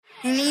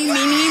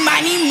Meeny,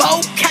 miny,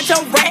 mo, catch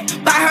a rat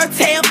by her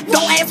tail.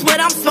 Don't ask what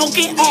I'm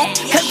smoking on,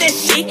 cause that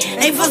shit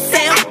ain't for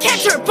sale. I can't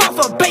trip off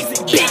a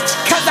basic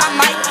bitch, cause I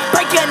might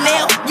break a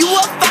nail. You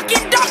a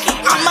fucking donkey,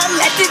 I'ma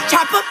let this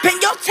chopper pin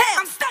your tail.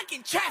 I'm stuck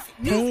in traffic.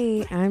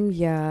 Hey, I'm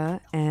Ya,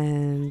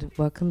 and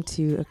welcome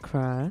to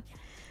Accra.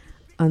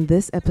 On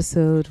this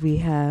episode, we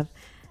have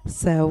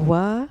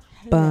Sawa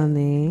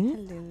Bani.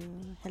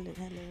 Hello.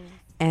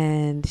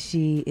 And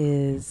she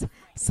is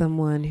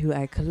someone who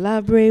I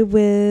collaborate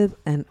with,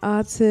 an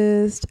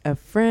artist, a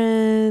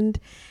friend,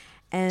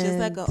 and Just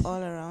like an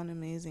all-around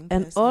amazing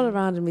person. An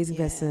all-around amazing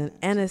person,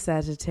 and a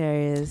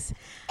Sagittarius.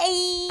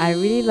 I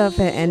really love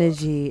her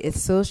energy.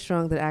 It's so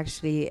strong that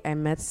actually I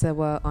met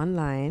Sawa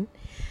online.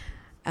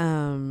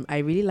 I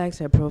really liked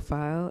her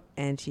profile,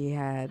 and she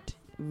had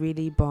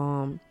really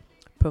bomb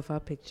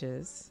profile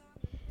pictures.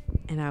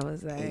 And I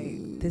was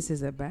like, this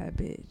is a bad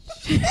bitch.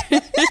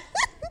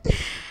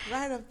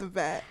 Right off the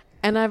bat.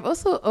 And I've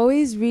also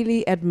always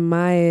really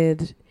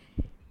admired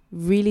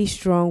really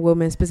strong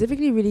women,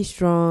 specifically really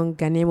strong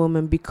Ghanaian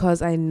women,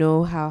 because I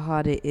know how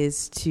hard it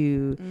is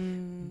to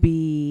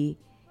be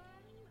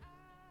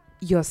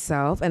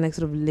yourself and like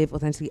sort of live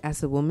authentically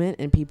as a woman,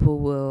 and people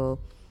will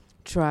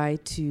try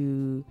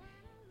to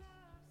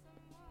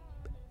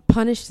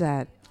punish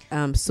that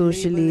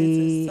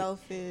socially,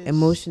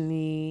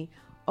 emotionally,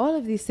 all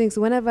of these things.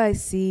 So whenever I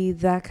see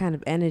that kind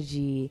of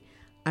energy,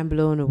 I'm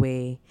blown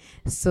away.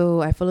 So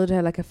I followed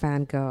her like a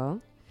fangirl.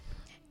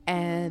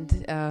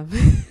 And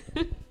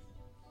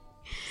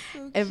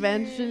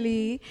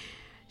eventually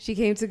she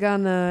came to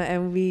Ghana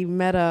and we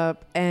met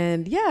up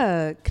and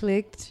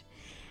clicked.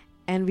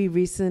 And we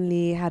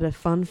recently had a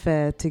fun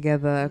fair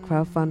together, a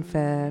crowd fun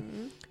fair,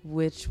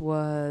 which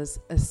was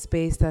a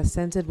space that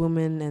centered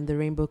women and the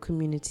rainbow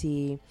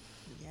community.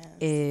 Yes.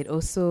 It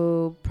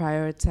also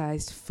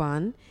prioritized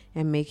fun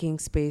and making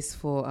space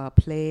for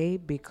play,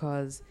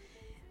 because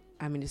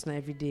I mean, it's not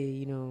every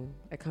day,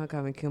 I can't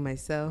come and kill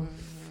myself.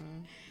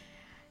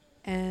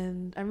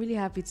 And I'm really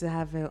happy to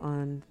have her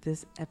on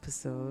this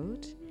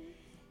episode.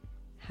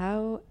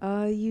 How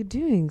are you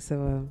doing,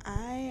 Sawa?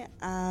 I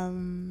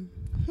am...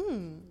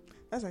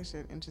 That's actually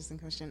an interesting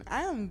question.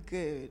 I am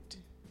good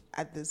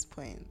at this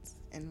point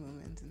in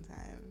moment in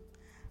time.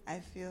 I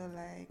feel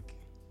like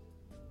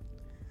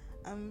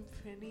I'm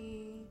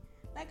pretty...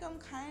 Like, I'm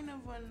kind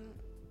of on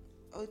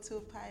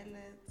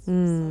autopilot, sort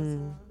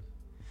of.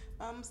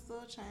 I'm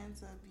still trying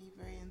to be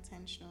very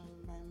intentional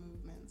with my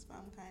movements, but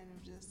I'm kind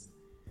of just,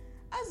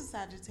 as a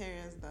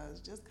Sagittarius does,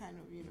 just kind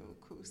of,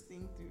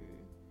 coasting through,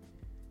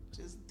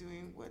 just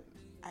doing what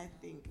I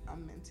think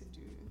I'm meant to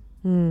do.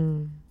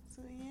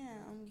 So yeah,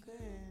 I'm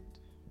good.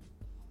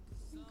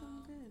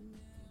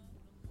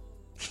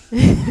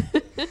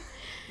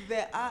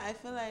 I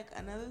feel like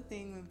another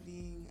thing with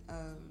being,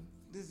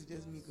 this is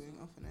just me going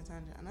off on a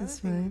tangent, another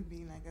thing with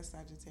being like a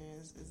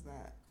Sagittarius is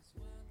that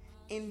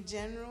in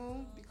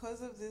general,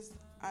 because of this,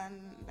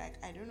 and like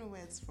I don't know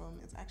where it's from,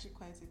 it's actually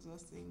quite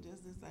exhausting.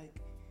 Just this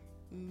like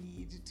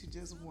need to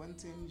just want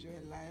to enjoy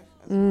life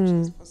as much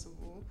as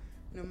possible,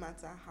 no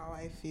matter how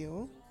I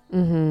feel.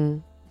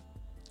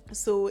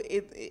 So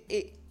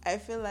it I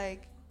feel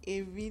like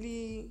it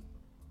really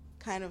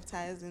kind of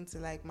ties into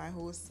like my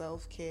whole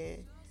self-care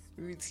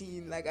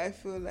routine. Like I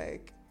feel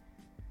like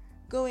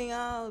going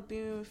out,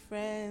 being with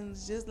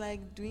friends, just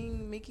like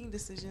making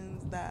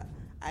decisions that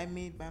I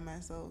made by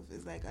myself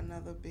is like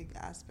another big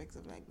aspect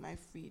of like my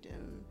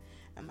freedom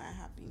and my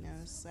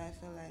happiness. So I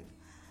feel like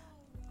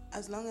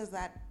as long as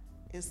that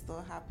is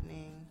still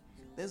happening,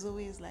 there's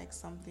always like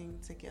something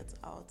to get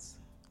out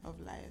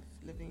of life,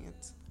 living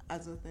it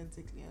as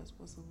authentically as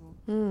possible.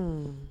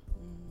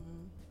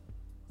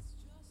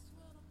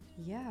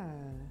 Yeah,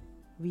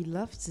 we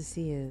love to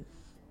see it.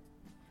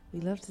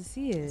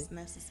 It's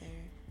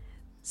necessary.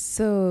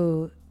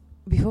 So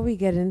before we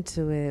get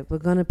into it, we're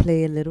gonna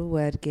play a little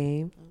word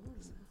game.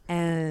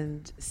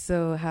 And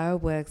so how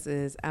it works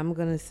is I'm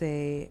going to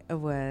say a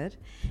word,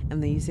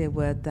 and then you say a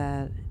word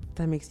that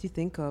makes you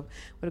think of.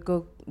 We're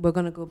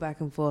going to go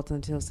back and forth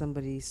until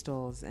somebody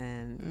stalls.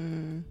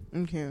 And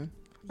okay.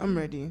 I'm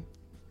ready,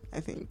 I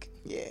think.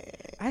 Yeah.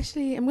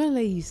 Actually, I'm going to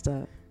let you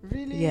start.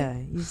 Really? Yeah,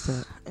 you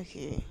start.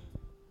 Okay.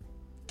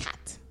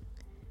 Cat.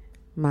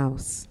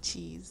 Mouse.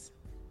 Cheese.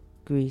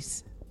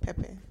 Grease.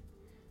 Pepper.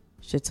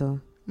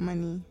 Shuttle.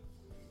 Money.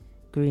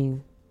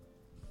 Green.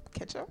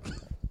 Ketchup.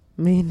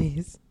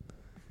 Mayonnaise.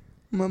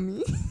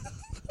 Mummy.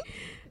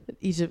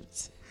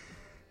 Egypt.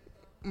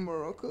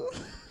 Morocco.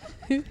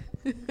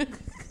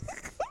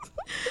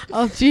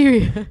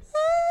 Algeria.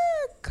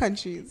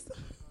 Countries.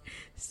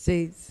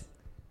 States.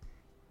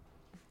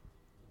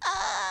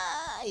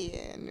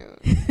 Yeah, no.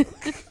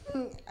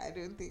 I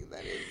don't think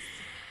that is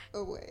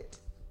a word.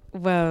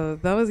 Well,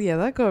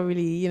 that got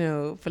really,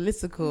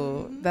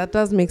 political. That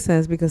does make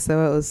sense because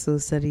Sarah also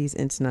studies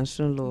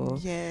international law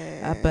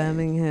at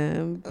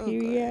Birmingham.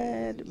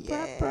 Period.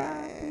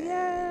 Yeah.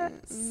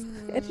 Yes.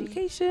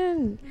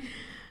 Education.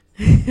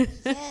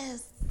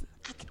 Yes.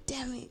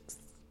 Academics.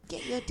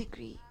 Get your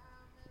degree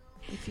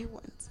if you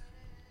want.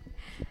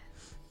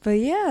 But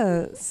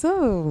yeah,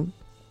 so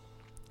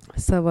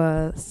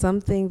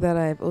something that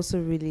I've also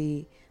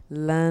really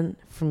learned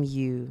from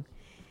you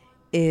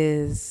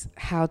is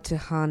how to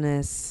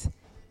harness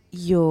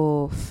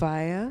your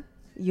fire,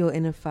 your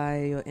inner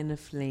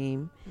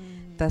flame.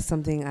 That's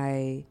something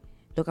I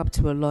look up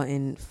to a lot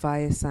in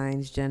fire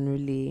signs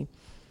generally.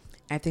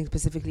 I think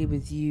specifically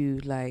with you,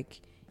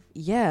 like,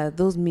 yeah,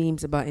 those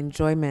memes about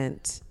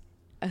enjoyment.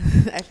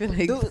 I feel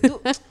like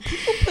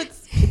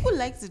People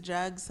like to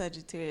drag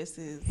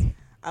Sagittariuses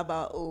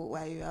about, oh,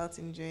 why you out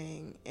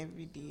enjoying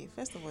every day.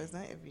 First of all, it's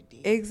not every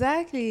day.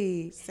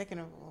 exactly. Second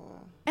of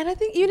all, And I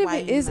think even why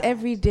if it you is mad?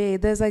 every day,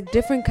 there's like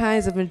different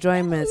kinds of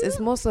enjoyments. It's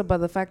more so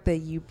about the fact that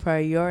you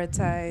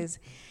prioritize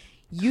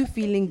you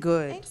feeling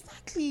good,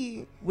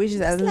 exactly. which is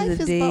This at the end life of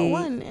the is day,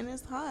 but one, and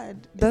it's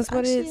hard. that's It's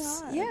what actually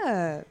it's. hard.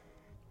 Yeah,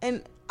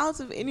 And out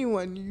of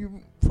anyone, you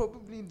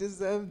probably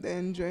deserve the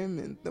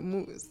enjoyment the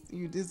most.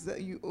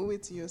 You owe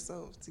it to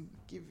yourself to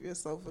give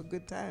yourself a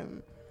good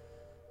time.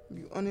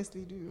 You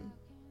honestly do.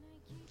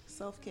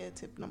 Self-care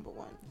tip number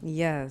 1.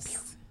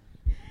 yes.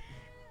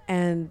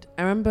 And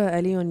I remember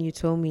early on you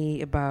told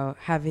me about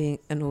having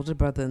an older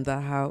brother and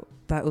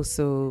that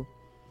also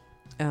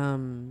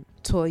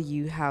taught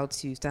you how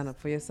to stand up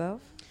for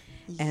yourself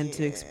and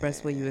to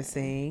express what you were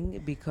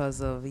saying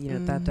because of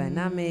that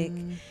dynamic.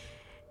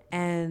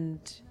 And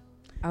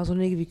I was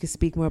wondering if you could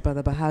speak more about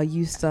that, about how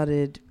you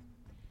started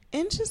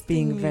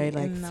being a very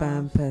like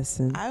firm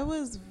person.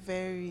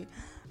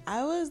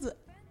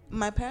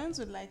 My parents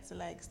would like to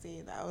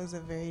say that I was a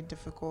very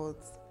difficult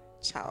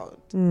child.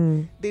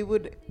 They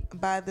would,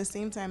 but at the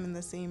same time, in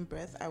the same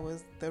breath, I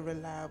was the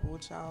reliable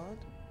child.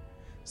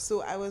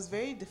 So I was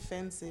very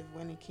defensive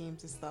when it came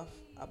to stuff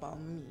about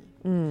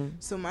me.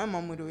 So my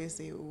mom would always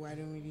say, oh, I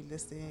don't really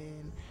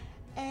listen.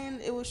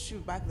 And it was true.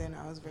 Back then,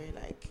 I was very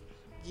like,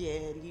 yeah,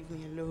 leave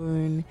me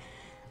alone.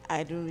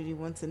 I don't really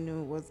want to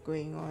know what's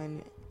going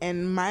on.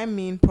 And my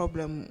main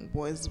problem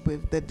was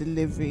with the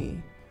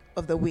delivery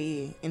of the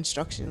way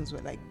instructions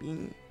were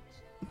being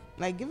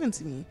given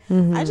to me.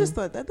 I just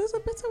thought that there's a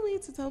better way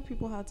to tell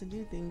people how to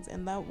do things,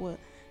 and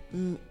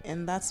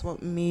that's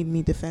what made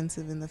me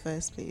defensive in the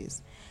first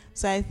place.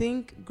 So I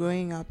think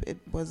growing up, it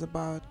was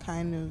about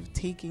kind of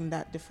taking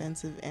that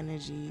defensive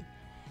energy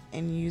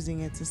and using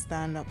it to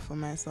stand up for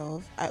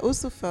myself. I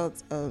also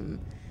felt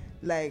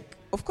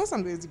of course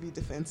I'm going to be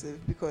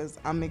defensive because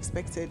I'm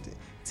expected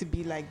to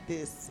be like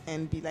this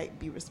and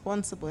be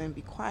responsible and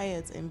be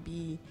quiet and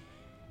be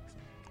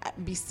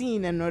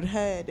seen and not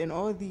heard, and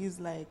all these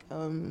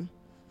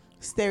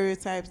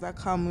stereotypes that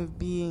come with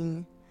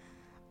being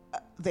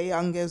the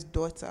youngest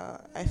daughter.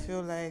 I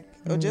feel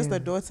or just the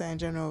daughter in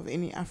general of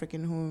any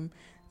African home,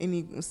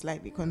 any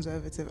slightly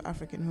conservative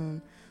African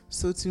home.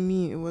 So to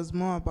me, it was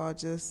more about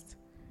just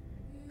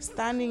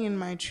standing in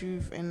my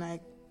truth and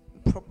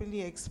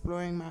properly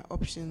exploring my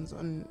options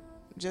on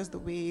just the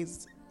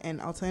ways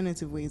and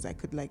alternative ways I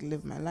could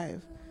live my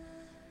life.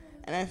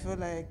 And I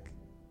feel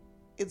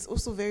it's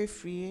also very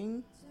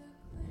freeing.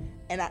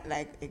 And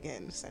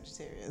again,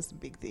 Sagittarius,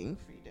 big thing,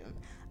 freedom.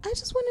 I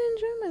just want to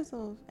enjoy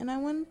myself, and I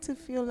want to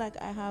feel like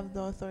I have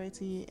the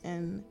authority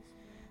and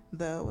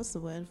the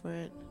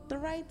the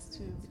right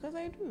to, because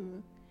I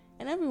do,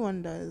 and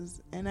everyone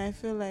does. And I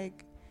feel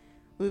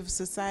with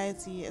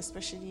society,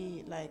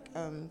 especially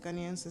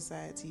Ghanaian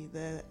society,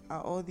 there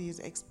are all these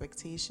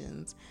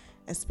expectations,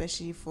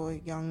 especially for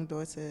young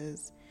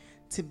daughters,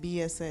 to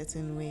be a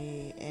certain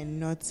way and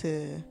not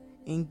to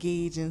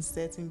engage in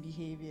certain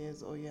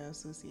behaviors, or you're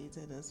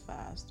associated as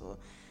fast or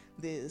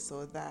this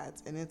or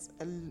that. And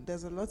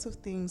there's a lot of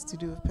things to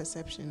do with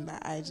perception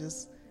that I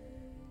just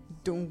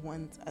don't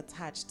want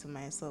attached to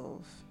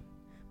myself.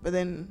 But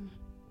then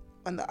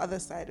on the other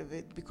side of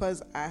it,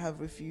 because I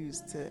have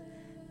refused to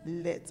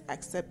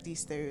accept these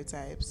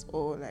stereotypes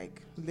or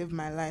live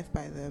my life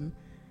by them,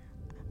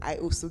 I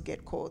also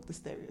get called the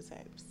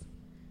stereotypes.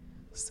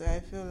 So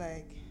I feel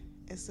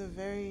it's a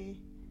very,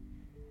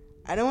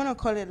 I don't want to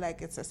call it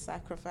it's a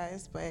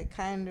sacrifice, but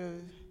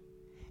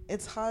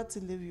it's hard to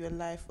live your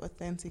life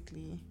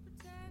authentically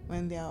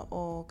when there are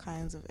all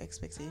kinds of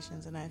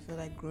expectations. And I feel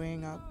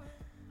growing up,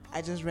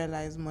 I just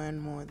realized more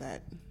and more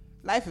that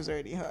life is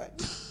already hard.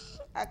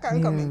 I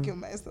can't come and kill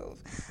myself.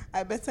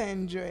 I better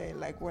enjoy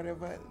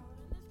whatever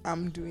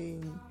I'm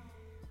doing,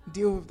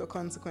 deal with the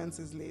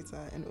consequences later.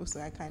 And also,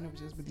 I kind of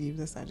just believe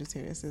the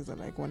Sagittarius are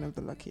one of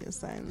the luckiest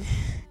signs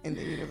in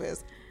the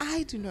universe.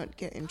 I do not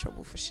get in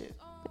trouble for shit.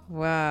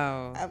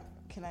 Wow.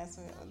 Can I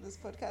swear on this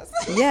podcast?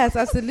 Yes,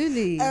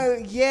 absolutely.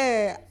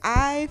 Yeah,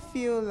 I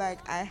feel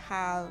I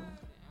have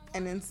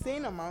an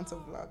insane amount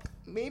of luck,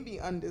 maybe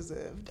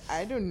undeserved.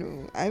 I don't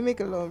know. I make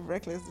a lot of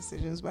reckless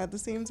decisions, but at the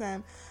same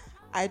time,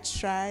 I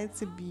try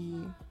to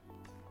be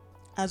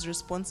as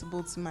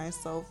responsible to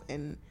myself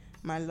and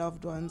my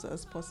loved ones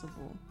as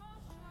possible.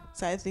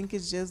 So I think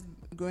it's just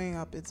growing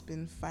up, it's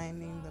been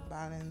finding the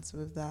balance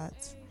with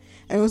that.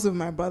 And also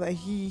my brother,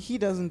 he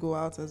doesn't go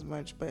out as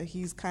much, but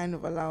he's kind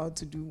of allowed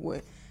to do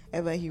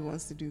whatever he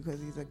wants to do because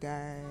he's a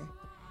guy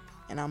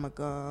and I'm a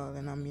girl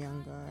and I'm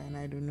younger and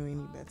I don't know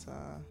any better.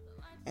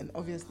 And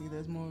obviously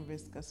there's more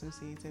risk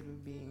associated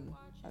with being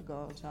a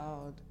girl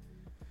child.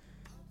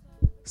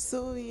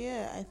 So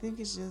yeah, I think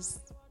it's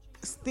just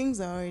things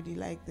are already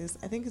like this.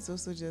 I think it's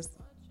also just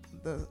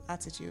the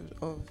attitude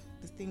of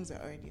the things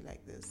are already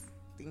like this.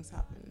 Things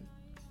happen.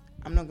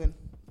 I'm not going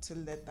to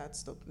let that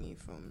stop me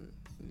from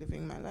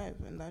living my life.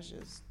 And that's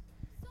just,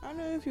 I don't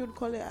know if you would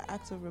call it an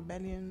act of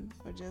rebellion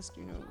or just,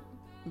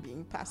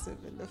 being passive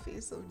in the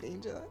face of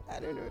danger. I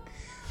don't know.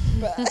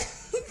 But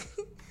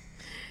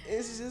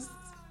it's just,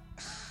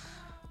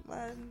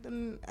 man,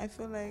 then I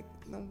feel like,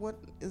 what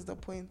is the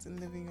point in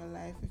living your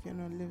life if you're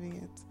not living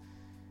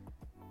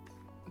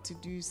it to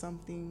do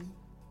something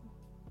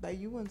that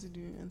you want to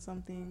do and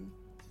something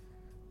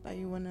that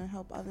you want to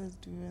help others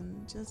do,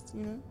 and just,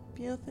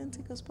 be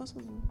authentic as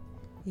possible.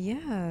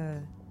 Yeah.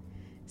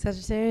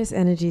 Sagittarius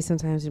energy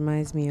sometimes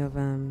reminds me of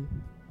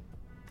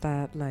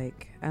that,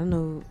 like, I don't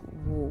know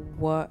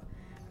what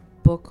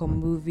book or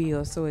movie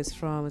or so it's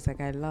from. It's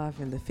like, I laugh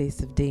in the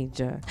face of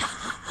danger.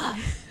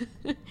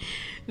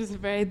 Just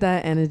very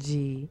that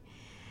energy.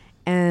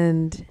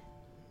 And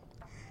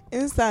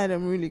inside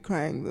I'm really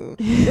crying though.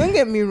 Don't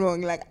get me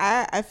wrong, like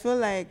I feel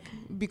like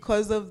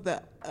because of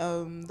the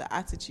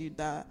attitude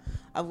that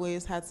I've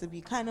always had to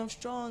be kind of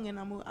strong, and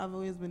I've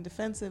always been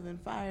defensive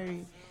and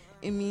fiery,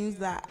 it means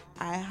that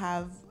I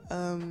have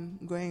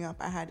growing up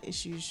I had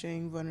issues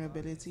showing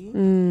vulnerability.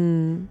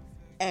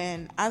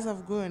 And as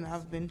I've grown,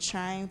 I've been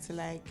trying to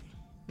like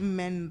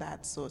mend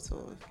that sort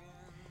of,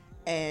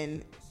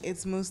 and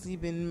it's mostly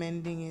been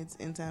mending it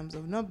in terms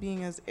of not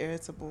being as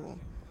irritable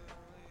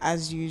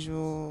as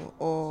usual,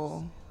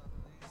 or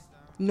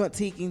not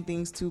taking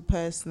things too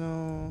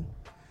personal,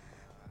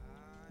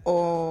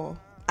 or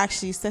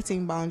actually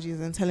setting boundaries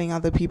and telling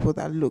other people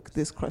that, look,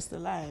 this crossed the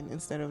line,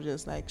 instead of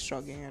just like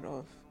shrugging it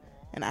off,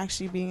 and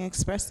actually being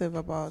expressive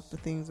about the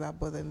things that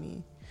bother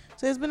me.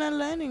 So it's been a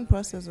learning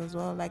process as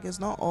well. Like, it's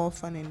not all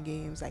fun and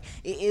games. Like,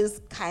 it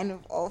is kind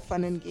of all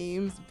fun and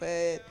games,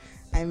 but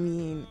I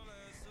mean,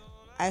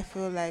 I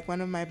feel like one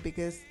of my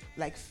biggest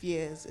like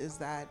fears is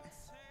that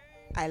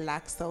I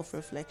lack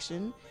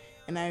self-reflection,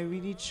 and I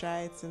really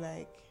try to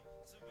like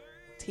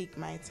take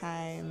my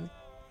time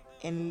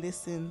and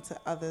listen to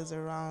others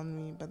around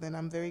me, but then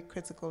I'm very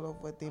critical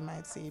of what they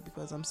might say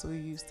because I'm so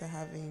used to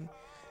having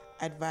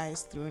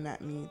advice thrown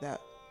at me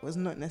that was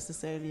not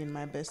necessarily in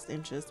my best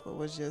interest, but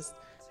was just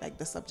like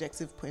the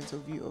subjective point of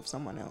view of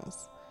someone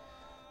else.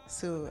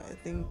 So I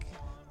think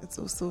it's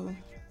also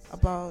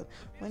about,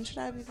 when should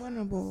I be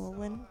vulnerable, or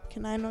when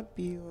can I not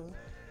be, or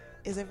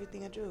is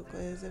everything a joke,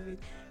 or is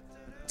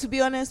to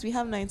be honest, we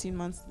have 19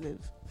 months to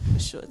live.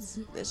 It's short.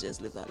 Let's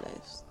just live our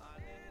lives.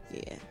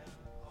 Yeah.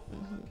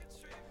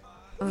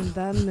 On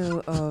that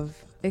note of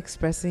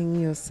expressing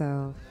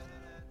yourself,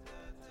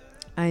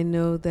 I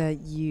know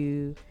that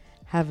you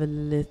have a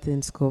Lilith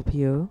in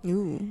Scorpio.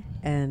 Ooh.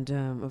 And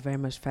are very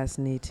much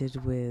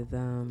fascinated with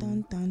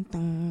Dun, dun,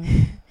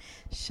 dun.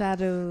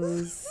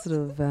 shadows, sort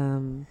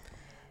of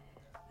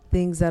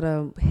things that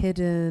are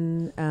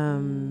hidden,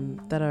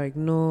 that are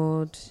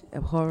ignored,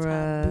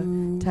 horror,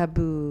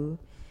 taboo.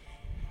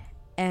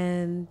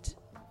 And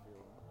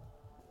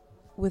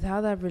with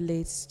how that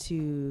relates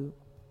to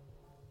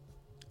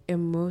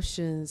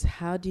emotions,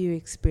 how do you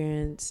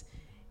experience,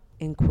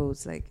 in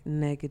quotes, like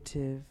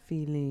negative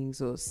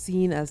feelings, or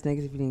seen as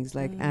negative feelings,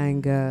 like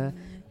anger,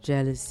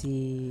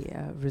 jealousy,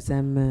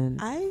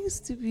 resentment? I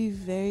used to be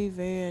very,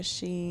 very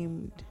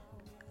ashamed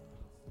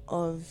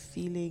of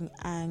feeling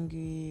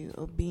angry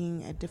or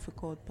being a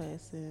difficult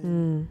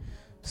person.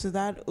 So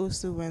that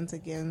also went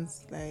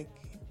against like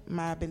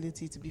my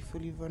ability to be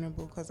fully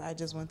vulnerable, because I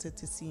just wanted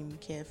to seem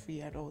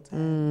carefree at all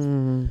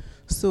times.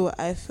 So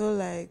I feel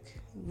like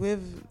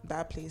with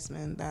that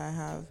placement that I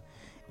have,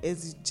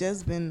 it's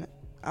just been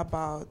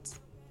about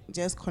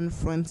just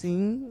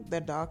confronting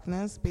the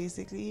darkness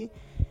basically,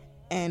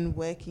 and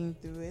working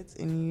through it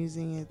and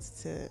using it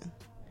to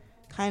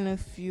kind of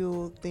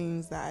fuel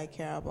things that I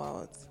care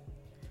about.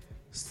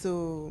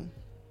 So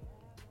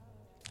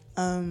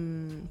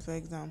for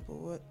example,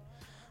 what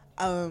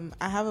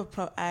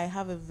I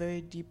have a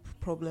very deep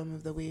problem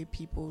with the way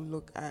people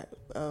look at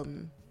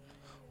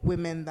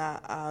women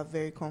that are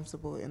very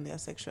comfortable in their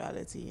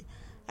sexuality.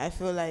 I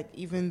feel like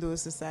even though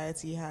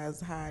society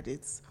has had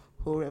its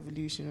whole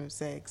revolution of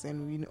sex,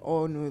 and we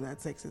all know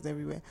that sex is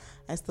everywhere,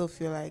 I still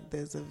feel like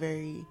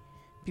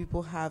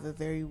people have a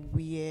very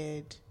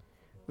weird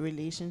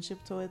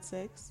relationship towards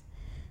sex,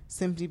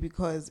 simply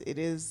because it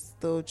is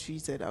still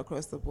treated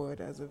across the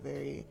board as a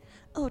very,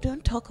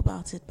 don't talk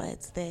about it, but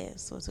it's there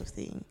sort of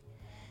thing.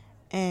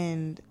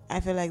 And I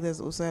feel like there's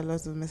also a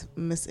lot of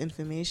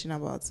misinformation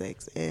about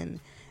sex, and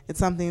it's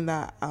something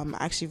that I'm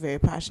actually very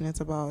passionate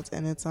about,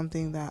 and it's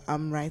something that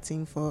I'm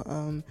writing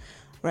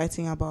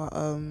about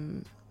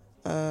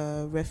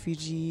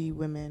refugee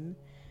women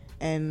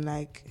and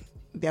like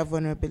their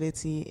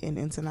vulnerability in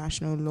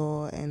international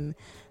law and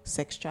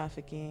sex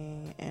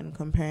trafficking, and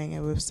comparing it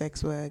with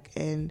sex work.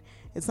 And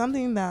it's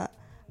something that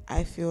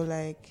I feel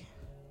like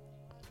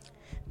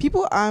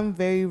people aren't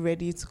very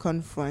ready to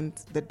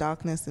confront the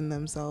darkness in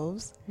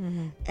themselves.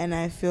 And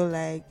I feel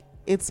like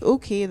it's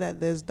okay that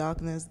there's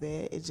darkness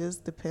there. It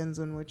just depends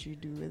on what you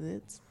do with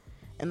it.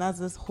 And that's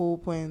this whole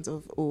point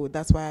of,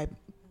 that's why I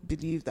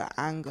believe that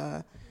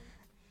I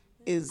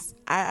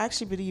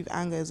actually believe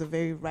anger is a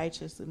very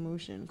righteous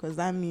emotion, because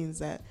that means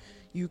that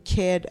you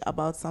cared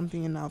about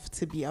something enough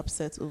to be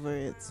upset over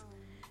it.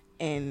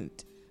 And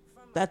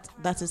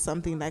that is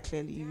something that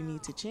clearly you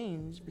need to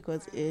change,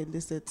 because it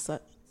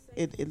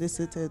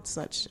elicited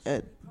such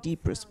a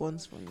deep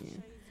response from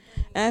you.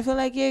 And I feel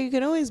like, yeah, you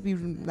can always be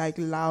like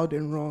loud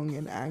and wrong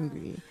and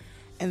angry,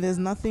 and there's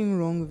nothing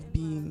wrong with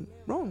being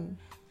wrong.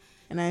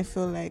 And I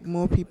feel like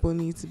more people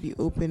need to be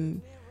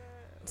open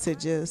to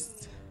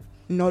just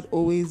not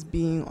always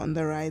being on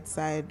the right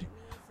side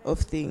of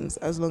things,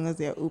 as long as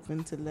they're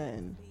open to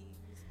learn.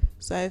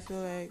 So I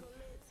feel like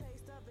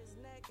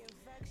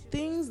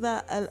things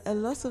that a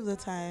lot of the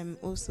time,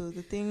 also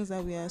the things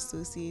that we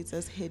associate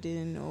as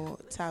hidden or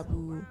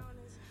taboo,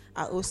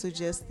 are also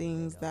just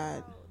things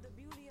that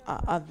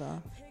are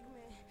other,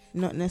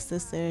 not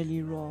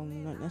necessarily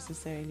wrong, not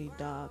necessarily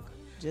dark,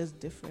 just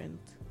different.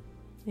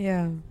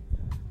 Yeah.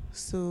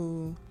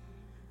 So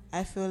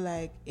I feel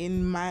like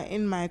in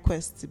my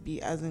quest to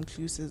be as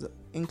inclusive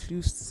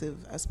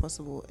as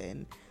possible,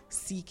 and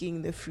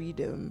seeking the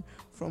freedom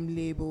from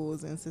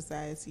labels and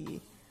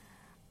society,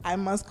 I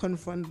must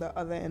confront the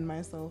other in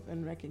myself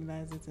and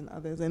recognize it in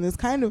others. And it's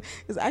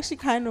actually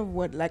kind of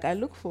what like I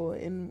look for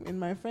in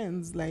my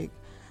friends. Like,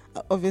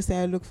 obviously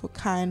I look for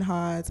kind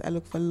hearts, I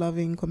look for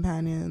loving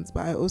companions,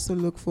 but I also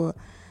look for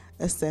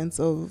a sense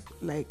of,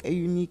 like, a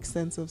unique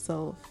sense of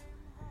self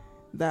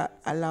that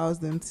allows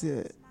them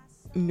to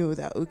know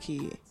that,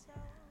 okay,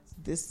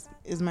 this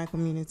is my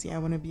community, I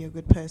want to be a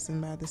good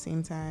person, but at the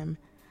same time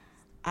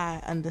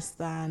I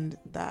understand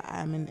that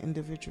I'm an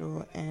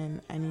individual and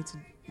I need to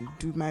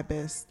do my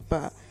best.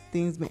 But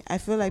I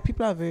feel like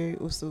people are very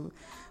also,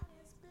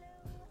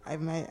 I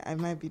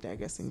might be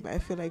digressing, but I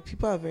feel like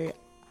people are very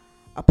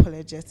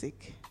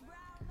apologetic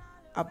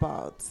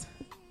about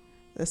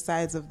the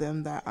sides of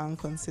them that aren't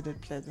considered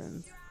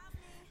pleasant.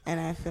 And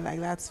I feel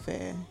like that's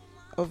fair.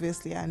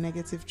 Obviously, our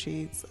negative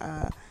traits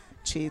are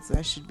traits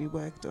that should be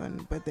worked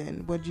on, but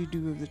then what do you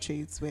do with the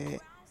traits where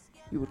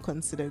you would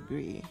consider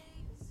grey?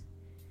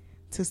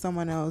 To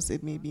someone else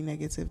it may be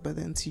negative, but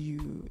then to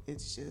you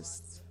it's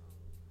just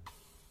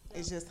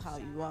how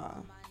you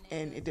are.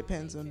 And it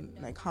depends on,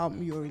 like, how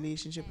your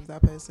relationship with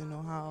that person,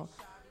 or how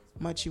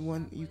much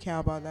you care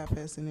about that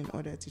person in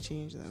order to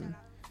change them.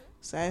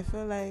 So I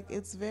feel like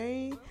it's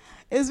very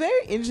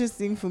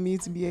interesting for me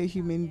to be a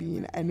human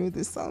being. I know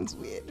this sounds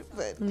weird,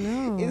 but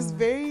No.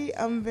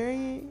 I'm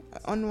very,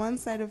 on one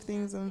side of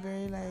things, I'm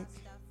very like,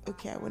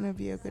 okay, I want to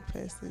be a good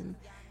person,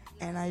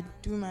 and I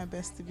do my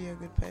best to be a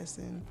good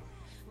person.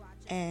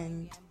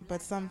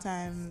 But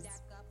sometimes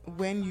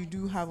when you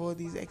do have all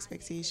these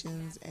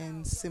expectations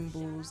and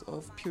symbols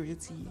of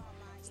purity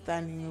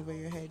standing over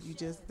your head,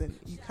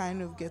 you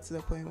kind of get to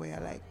the point where you're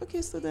like,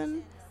 okay, so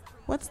then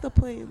what's the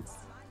point?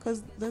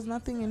 Because there's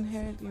nothing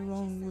inherently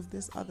wrong with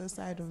this other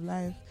side of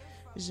life.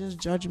 It's just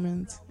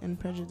judgment and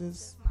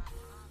prejudice.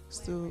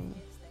 So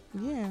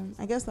yeah,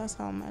 I guess that's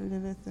how my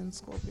Lilith and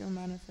Scorpio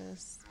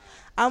manifests.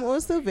 I'm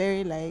also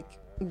very, like,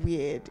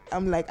 weird.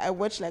 I'm like, I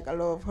watch, like, a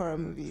lot of horror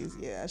movies.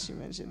 Yeah, as she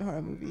mentioned,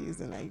 horror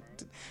movies and, like,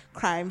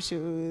 crime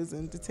shows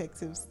and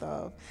detective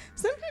stuff.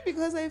 Simply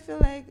because I feel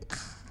like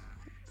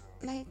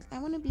I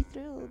want to be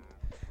thrilled.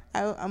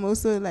 I'm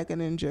also, like,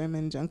 an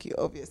enjoyment junkie,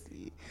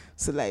 obviously.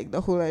 So, like,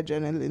 the whole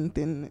adrenaline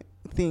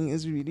thing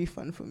is really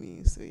fun for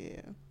me. So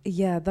yeah.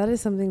 Yeah, that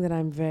is something that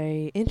I'm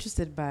very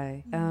interested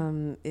by.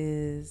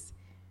 Is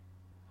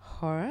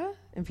horror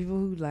and people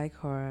who like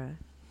horror,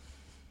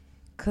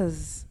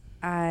 because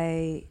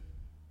I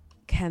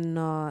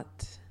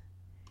cannot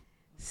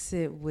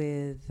sit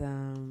with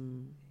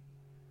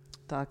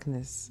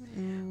darkness.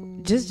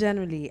 Just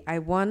generally,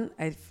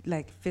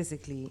 like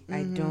physically,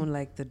 I don't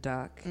like the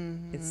dark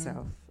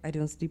itself. I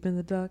don't sleep in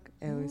the dark.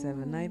 I always have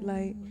a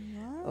nightlight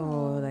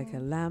or like a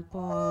lamp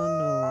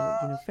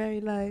on, or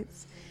fairy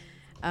lights.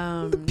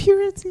 The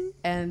purity.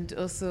 And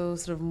also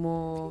sort of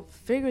more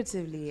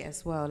figuratively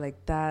as well,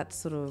 like that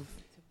sort of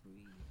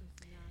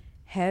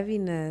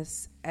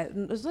heaviness.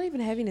 It's not even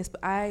heaviness,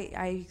 but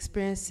I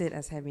experience it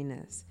as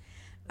heaviness.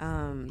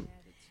 And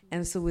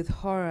so with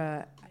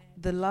horror,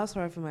 the last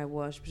horror film I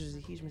watched, which was a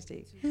huge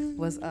mistake,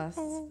 was Us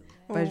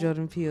by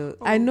Jordan Peele.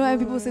 I know, and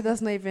people say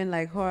that's not even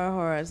like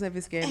horror. It's not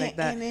even scary like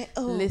that.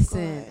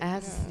 Listen, I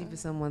had to sleep with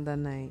someone that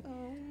night.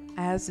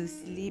 I had to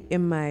sleep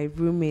in my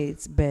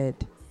roommate's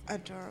bed.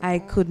 Adorable. I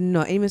could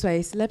not. Even so,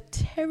 I slept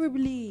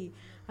terribly.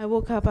 I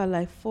woke up at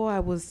like 4. I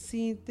was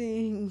seeing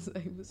things.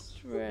 I was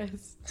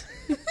stressed.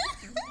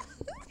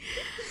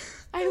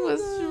 I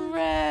was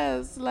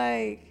stressed.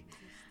 Like,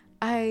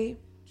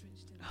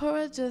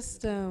 horror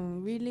just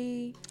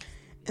really,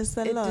 it's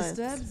a it lot.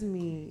 disturbs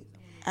me.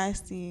 I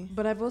see.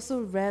 But I've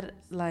also read,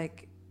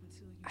 like,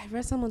 I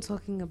read someone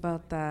talking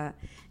about that,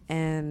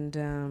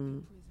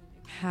 and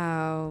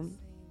how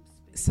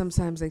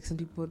sometimes, like, some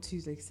people are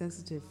too, like,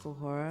 sensitive for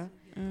horror,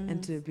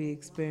 and to be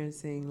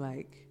experiencing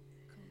like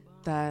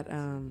that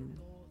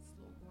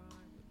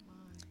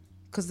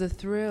because the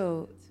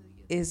thrill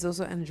is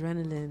also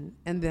adrenaline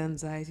and the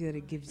anxiety that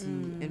it gives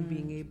you, and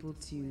being able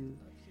to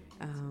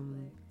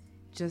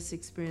just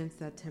experience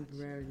that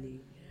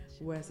temporarily.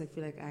 Whereas I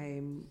feel like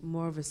I'm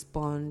more of a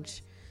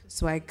sponge,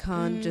 so I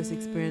can't just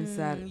experience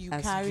that You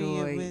as carry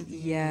joy, it with you.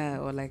 yeah,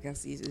 or like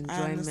as enjoyment.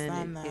 I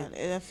understand that.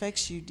 It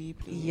affects you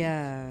deeply.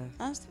 Yeah.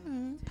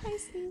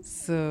 Pisces.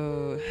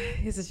 So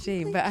it's a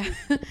shame, but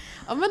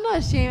I'm not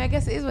ashamed. I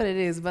guess it is what it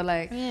is. But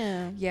like,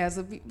 Yeah.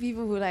 So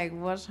people who like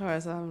watch horror,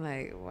 so I'm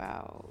like,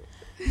 wow.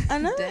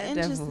 Another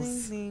Daredevils.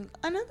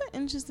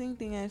 interesting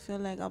thing I feel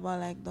like about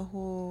like the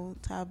whole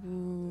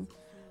taboo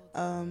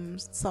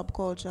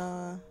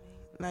subculture,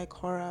 like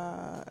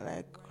horror,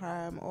 like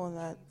crime, all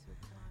that.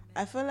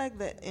 I feel like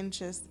the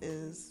interest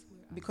is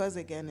because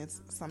again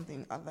it's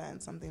something other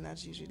and something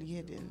that's usually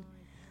hidden.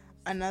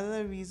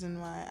 Another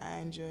reason why I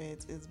enjoy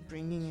it is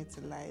bringing it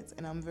to light,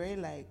 and I'm very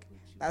like,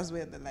 that's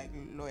where the like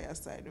lawyer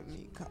side of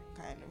me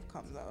kind of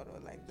comes out, or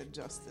like the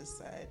justice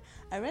side.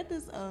 I read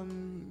this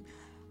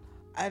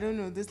I don't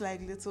know, this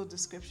like little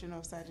description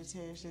of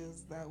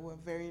Sagittarius that were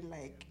very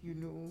like,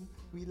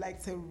 we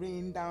like to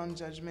rain down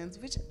judgments,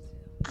 which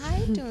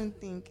I don't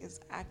think is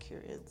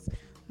accurate.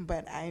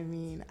 But I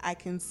mean, I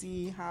can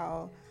see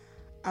how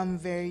I'm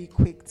very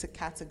quick to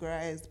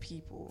categorize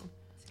people.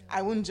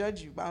 I won't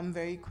judge you, but I'm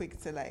very quick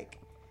to like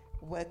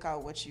work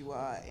out what you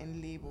are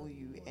and label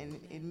you. And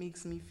it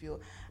makes me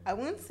feel, I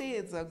won't say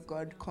it's a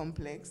God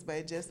complex, but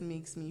it just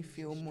makes me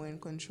feel more in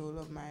control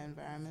of my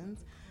environment.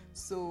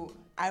 So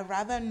I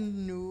rather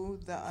know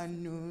the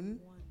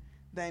unknown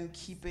than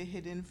keep it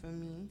hidden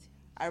from me.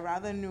 I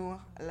rather know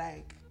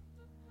like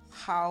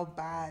how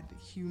bad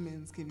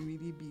humans can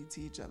really be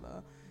to each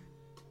other.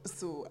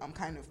 So I'm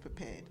kind of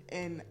prepared.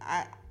 And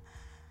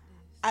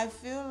I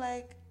feel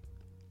like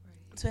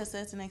to a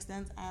certain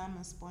extent I am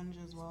a sponge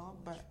as well,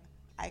 but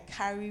I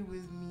carry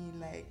with me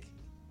like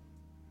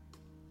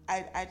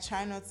I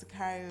try not to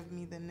carry with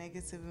me the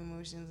negative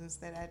emotions.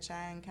 Instead I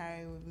try and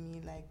carry with me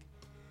like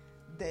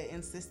the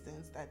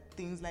insistence that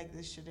things like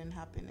this shouldn't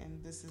happen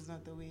and this is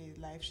not the way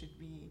life should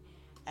be.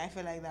 I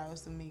feel like that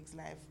also makes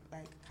life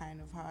like kind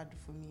of hard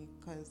for me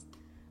because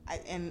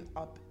I end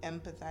up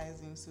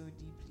empathizing so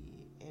deeply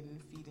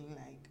and feeling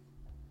like,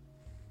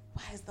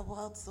 why is the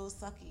world so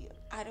sucky?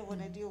 I don't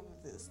want to deal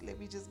with this. Let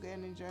me just go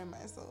and enjoy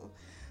myself.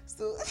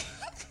 So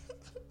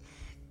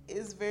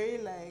it's very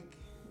like,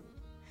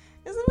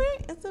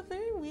 it's a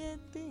very weird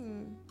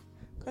thing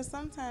because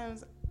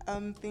sometimes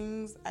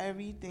I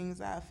read things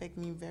that affect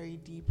me very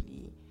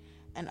deeply,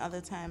 and other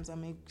times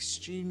I'm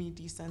extremely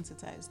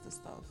desensitized to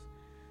stuff.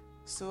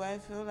 So I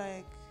feel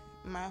like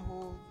my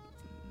whole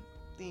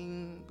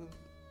thing with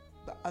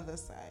the other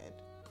side,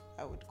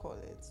 I would call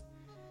it,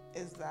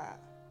 is that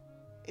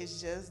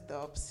it's just the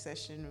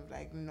obsession with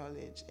like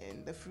knowledge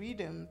and the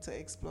freedom to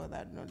explore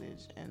that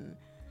knowledge and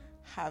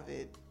have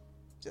it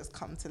just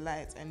come to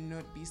light and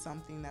not be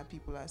something that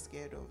people are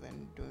scared of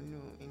and don't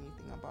know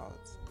anything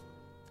about,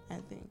 I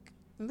think.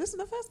 And this is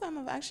the first time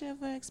I've actually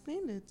ever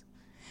explained it.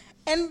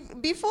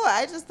 And before,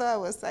 I just thought I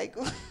was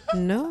psycho.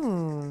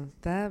 No,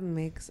 that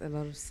makes a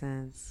lot of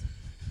sense.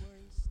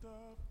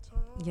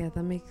 Yeah,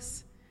 that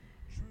makes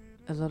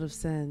a lot of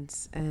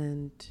sense.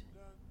 And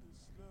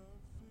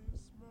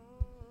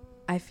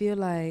I feel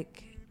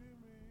like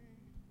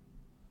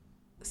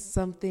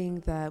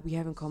something that we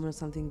have in common,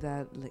 something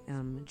that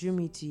drew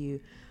me to you,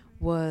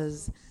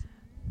 was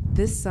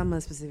this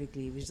summer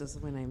specifically, which is also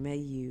when I met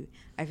you.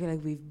 I feel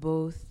like we've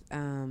both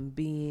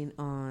been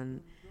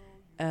on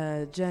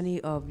a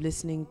journey of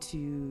listening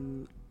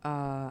to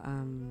our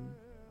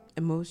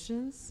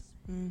emotions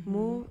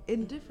more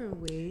in different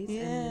ways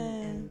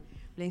and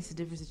relating to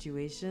different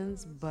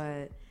situations.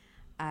 But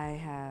I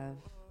have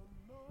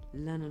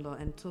learned a lot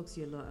and talked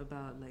to you a lot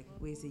about like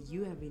ways that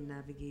you have been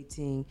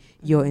navigating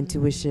your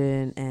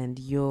intuition and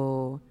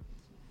your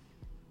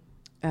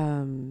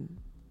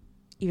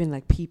even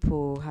like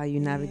people, how you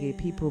navigate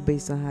people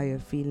based on how you're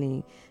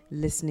feeling,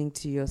 listening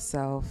to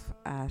yourself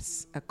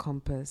as a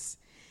compass.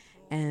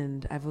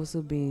 And I've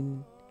also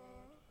been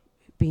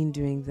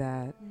doing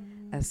that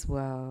as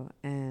well.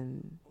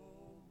 And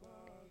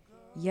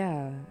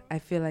yeah, I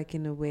feel like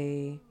in a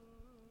way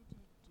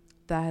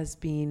that has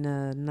been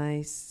a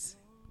nice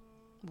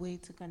way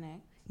to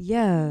connect.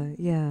 Yeah.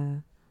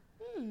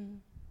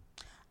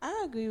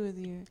 I agree with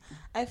you.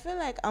 I feel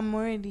like I'm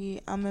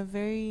a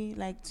very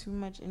like too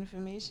much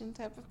information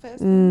type of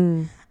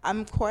person.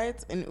 I'm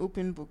quite an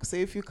open book. So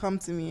if you come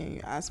to me and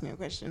you ask me a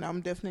question,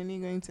 I'm definitely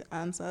going to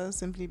answer,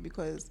 simply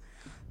because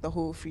the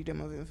whole freedom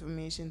of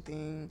information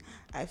thing.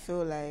 I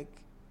feel like,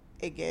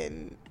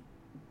 again,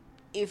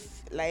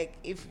 if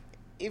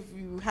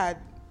you had,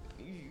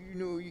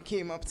 you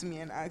came up to me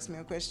and asked me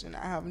a question,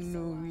 I have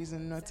no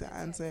reason not to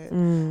answer it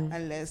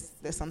unless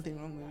there's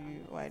something wrong with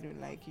you or I don't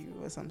like you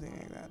or something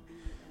like that.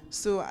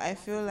 So I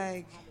feel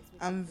like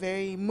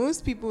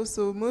most people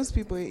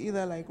it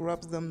either like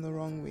rubs them the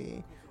wrong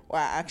way, or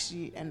I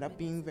actually end up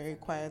being very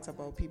quiet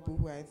about people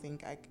who I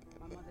think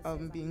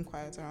being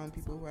quiet around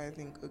people who I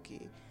think,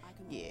 okay,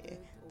 yeah,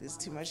 this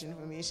too much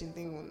information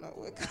thing will not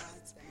work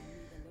out.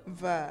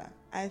 But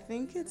I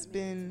think it's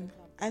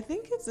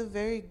a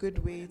very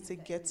good way to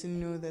get to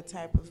know the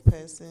type of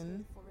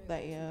person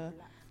that you're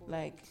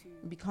like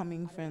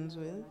becoming friends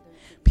with.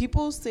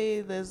 People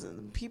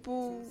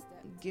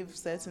give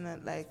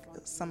certain like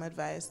some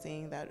advice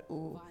saying that,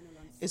 oh,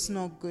 it's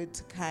not good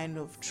to kind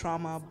of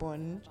trauma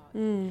bond.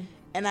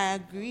 And I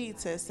agree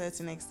to a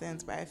certain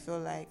extent, but I feel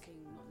like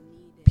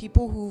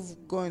people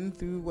who've gone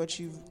through what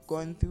you've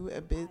gone through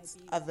a bit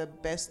are the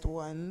best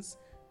ones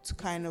to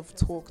kind of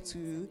talk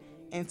to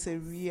and to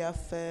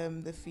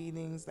reaffirm the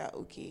feelings that,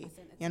 okay,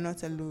 you're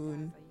not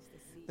alone.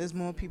 There's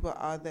more people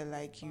out there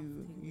like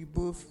you. You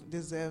both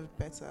deserve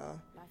better,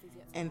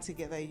 and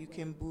together you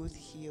can both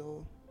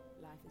heal,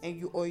 and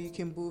you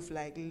can both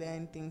like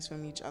learn things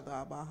from each other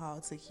about how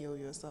to heal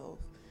yourself.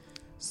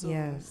 So,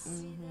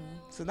 Yes.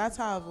 So that's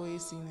how I've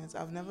always seen it.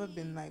 I've never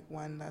been like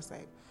one that's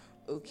like,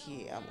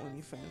 okay, I'm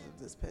only friends with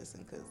this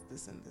person because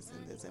this and this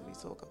and this, and we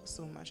talk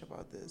so much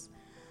about this.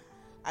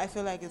 I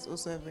feel like it's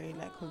also a very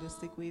like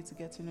holistic way to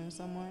get to know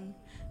someone,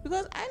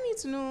 because I need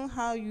to know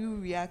how you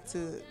react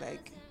to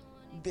like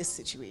this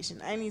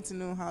situation. I need to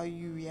know how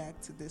you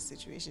react to this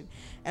situation,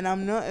 and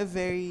I'm not a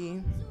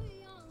very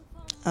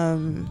I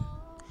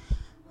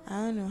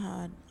don't know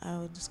how I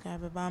would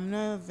describe it, but I'm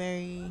not a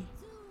very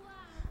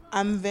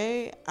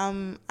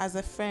as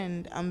a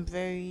friend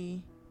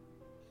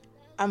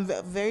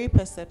very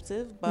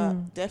perceptive,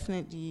 but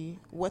definitely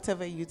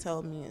whatever you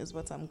tell me is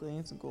what I'm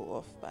going to go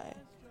off by.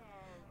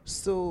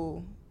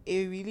 So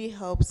it really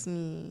helps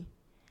me,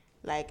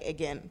 like,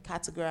 again,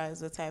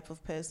 categorize the type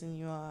of person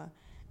you are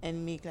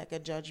and make like a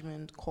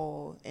judgment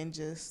call and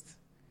just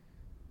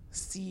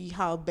see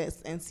how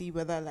best and see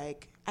whether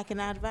like I can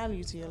add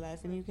value to your life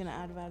and you can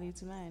add value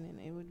to mine,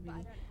 and it would be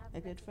a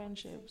good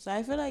friendship. So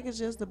I feel like it's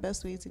just the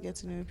best way to get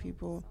to know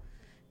people.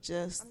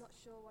 Just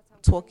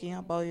talking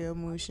about your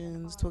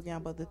emotions, talking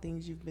about the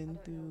things you've been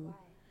through,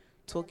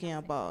 talking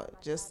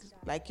about just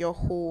like your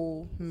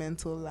whole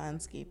mental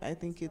landscape. I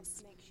think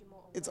it's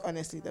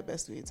honestly the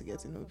best way to get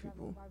to know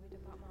people.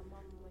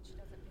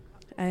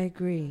 I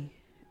agree.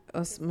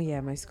 Also,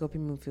 yeah, my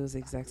Scorpio moon feels the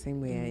exact same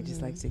way. I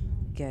just like to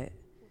get.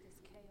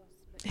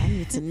 I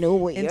need to know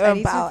what And you're I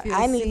need about. to feel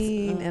I need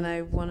seen, to, and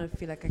I want to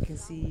feel like I can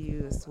see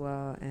you as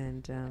well.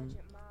 And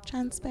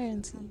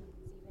transparency.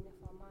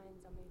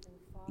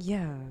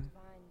 yeah.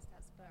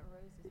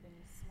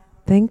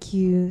 Thank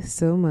you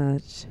so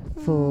much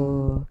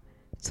for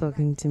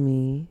talking to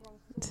me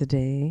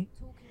today.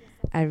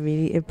 I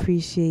really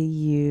appreciate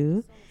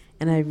you,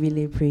 and I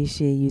really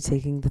appreciate you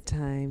taking the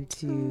time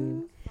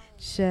to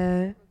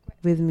share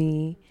with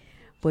me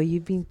what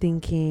you've been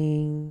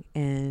thinking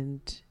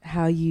and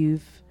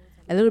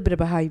a little bit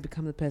about how you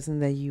become the person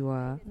that you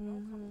are.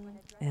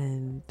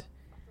 And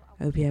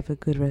I hope you have a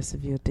good rest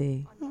of your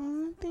day.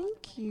 Oh,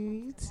 thank you.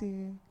 You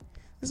too.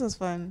 This was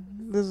fun.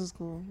 This was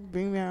cool.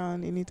 Bring me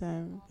around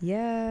anytime.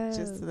 Yeah.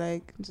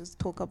 Just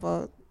talk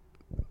about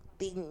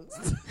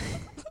things.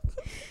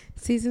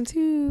 Season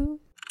 2.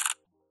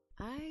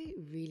 I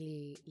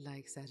really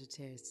like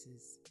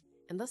Sagittariuses.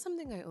 And that's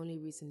something I only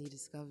recently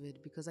discovered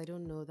because I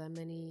don't know that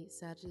many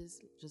Sagittarius,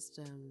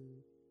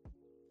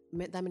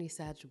 that many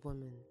Sag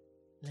women.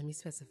 Let me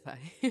specify.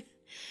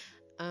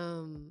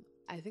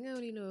 I think I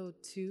only know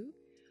 2,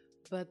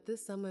 but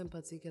this summer in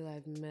particular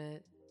I've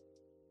met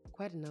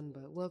quite a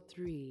number. Well,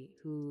 3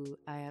 who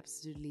I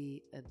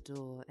absolutely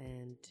adore.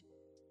 And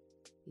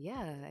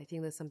yeah, I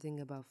think there's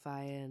something about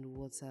fire and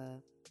water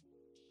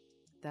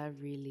that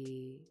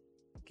really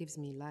gives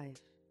me life.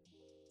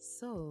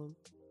 So,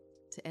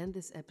 to end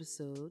this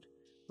episode,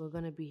 we're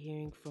going to be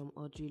hearing from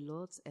Audre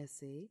Lorde's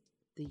essay,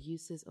 The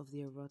Uses of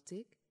the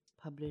Erotic,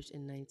 published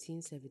in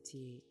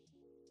 1978.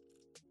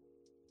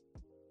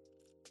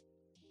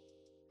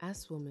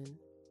 As women,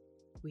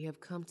 we have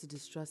come to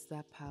distrust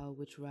that power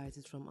which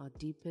rises from our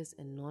deepest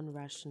and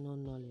non-rational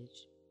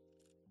knowledge.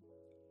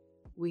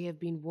 We have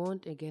been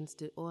warned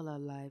against it all our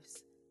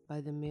lives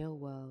by the male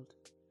world,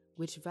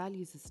 which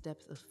values the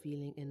depth of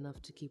feeling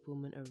enough to keep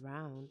women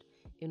around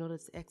in order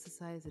to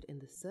exercise it in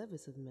the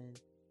service of men,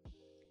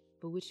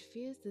 but which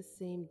fears the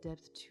same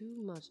depth too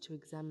much to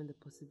examine the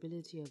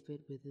possibility of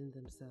it within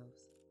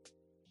themselves.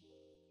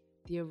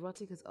 The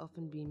erotic has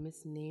often been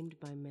misnamed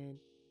by men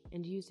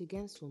and used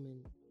against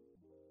women.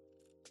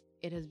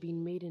 It has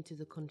been made into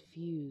the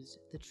confused,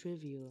 the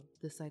trivial,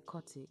 the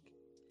psychotic,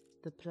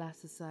 the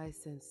plasticized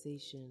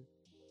sensation.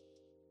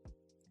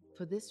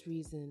 For this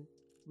reason,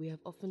 we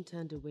have often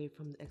turned away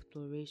from the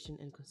exploration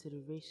and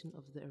consideration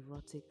of the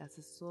erotic as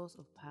a source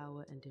of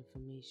power and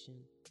information.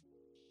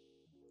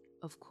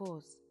 Of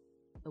course,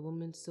 a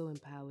woman so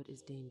empowered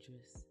is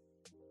dangerous.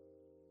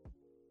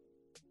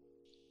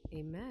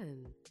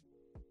 Amen.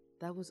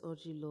 That was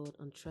Audre Lorde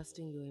on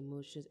trusting your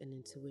emotions and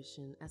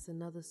intuition as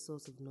another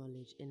source of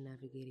knowledge in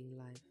navigating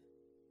life.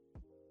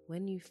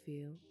 When you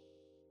feel,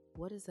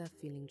 what is that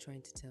feeling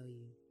trying to tell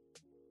you?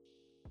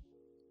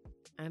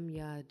 I'm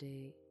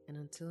Yade, and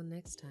until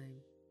next time,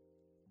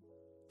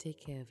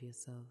 take care of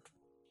yourself.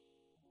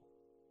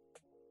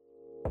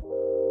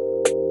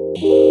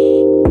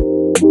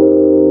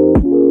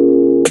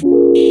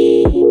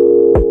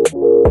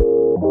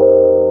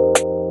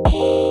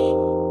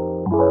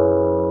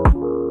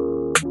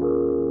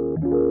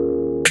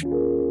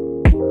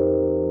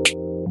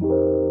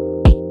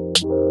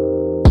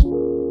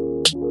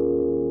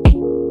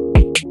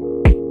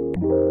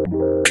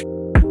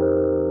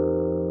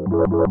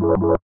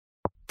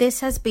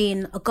 This has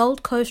been a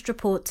Gold Coast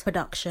Report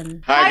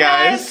production. Hi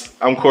guys,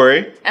 I'm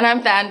Corey. And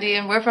I'm Thandi,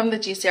 and we're from the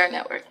GCR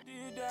Network.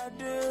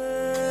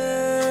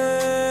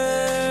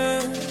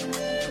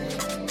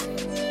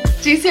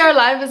 GCR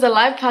Live is a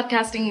live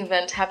podcasting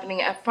event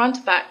happening at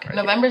Front Back,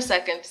 November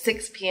 2nd,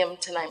 6 p.m.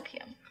 to 9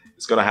 p.m.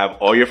 It's going to have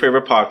all your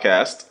favorite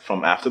podcasts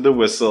from After the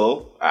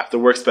Whistle, After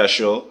Work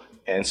Special,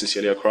 and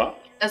Cecilia Croft,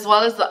 as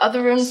well as The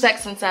Other Room,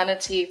 Sex and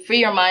Sanity, Free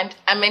Your Mind,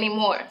 and many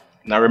more.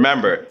 Now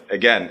remember,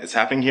 again, it's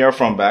happening here at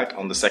Front Back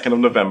on the 2nd of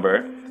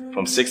November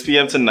from 6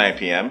 p.m. to 9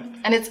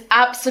 p.m. And it's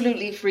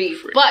absolutely free.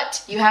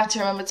 But you have to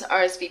remember to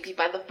RSVP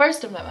by the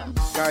 1st of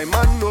November. Guy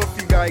man, no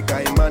fee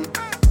guy man.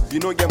 You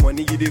know get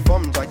money, you dey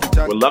from Jackie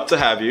Chan. We'd love to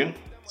have you,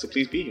 so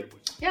please be here.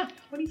 Yeah,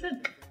 what do you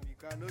think?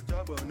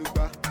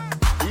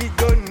 He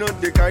don't know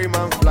the carry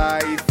man fly.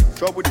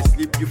 Trouble the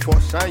sleep, you for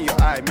shine your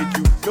eye. Make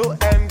you no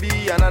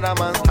envy another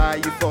man's high.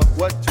 You thought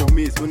what you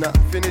miss, when I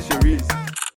finish your race.